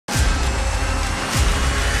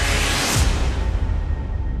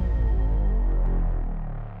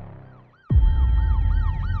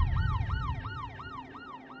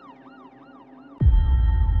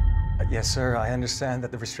Yes, sir, I understand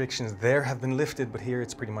that the restrictions there have been lifted, but here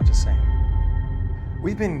it's pretty much the same.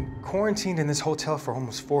 We've been quarantined in this hotel for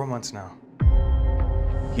almost 4 months now.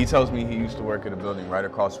 He tells me he used to work at a building right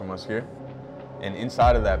across from us here. And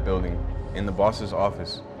inside of that building, in the boss's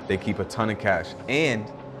office, they keep a ton of cash. And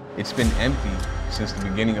it's been empty since the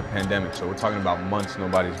beginning of pandemic. So we're talking about months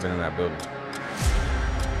nobody's been in that building.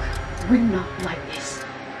 We're not like this.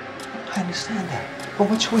 I understand that, but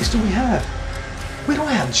what choice do we have? We don't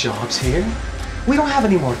have jobs here. We don't have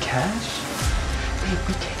any more cash. Babe,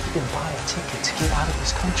 we can't even buy a ticket to get out of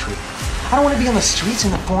this country. I don't want to be on the streets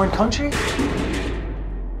in a foreign country.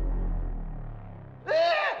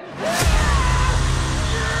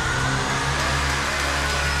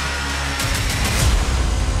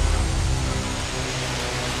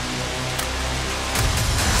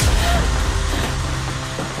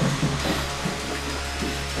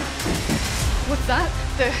 What's that?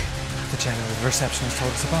 The janitor, the receptionist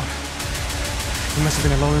told us about. He must have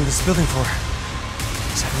been alone in this building for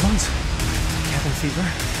 7 months. Cabin fever.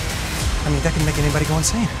 I mean, that can make anybody go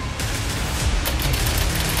insane.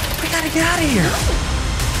 We gotta get out of here.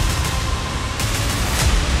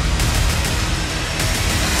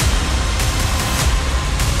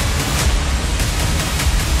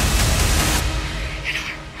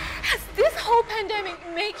 Has this whole pandemic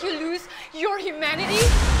make you lose your humanity?